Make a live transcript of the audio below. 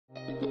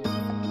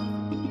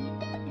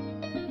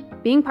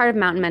Being part of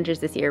Mountain Mentors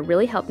this year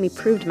really helped me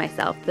prove to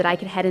myself that I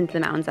could head into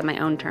the mountains on my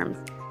own terms.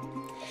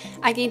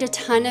 I gained a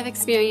ton of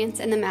experience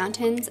in the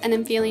mountains and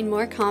am feeling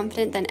more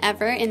confident than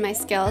ever in my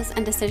skills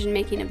and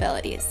decision-making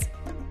abilities.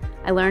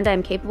 I learned I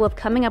am capable of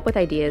coming up with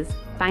ideas,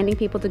 finding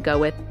people to go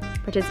with,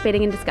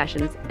 participating in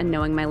discussions, and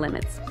knowing my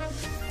limits.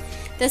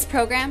 This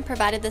program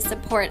provided the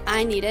support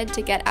I needed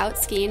to get out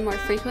skiing more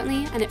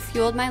frequently, and it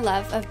fueled my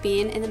love of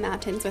being in the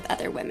mountains with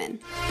other women.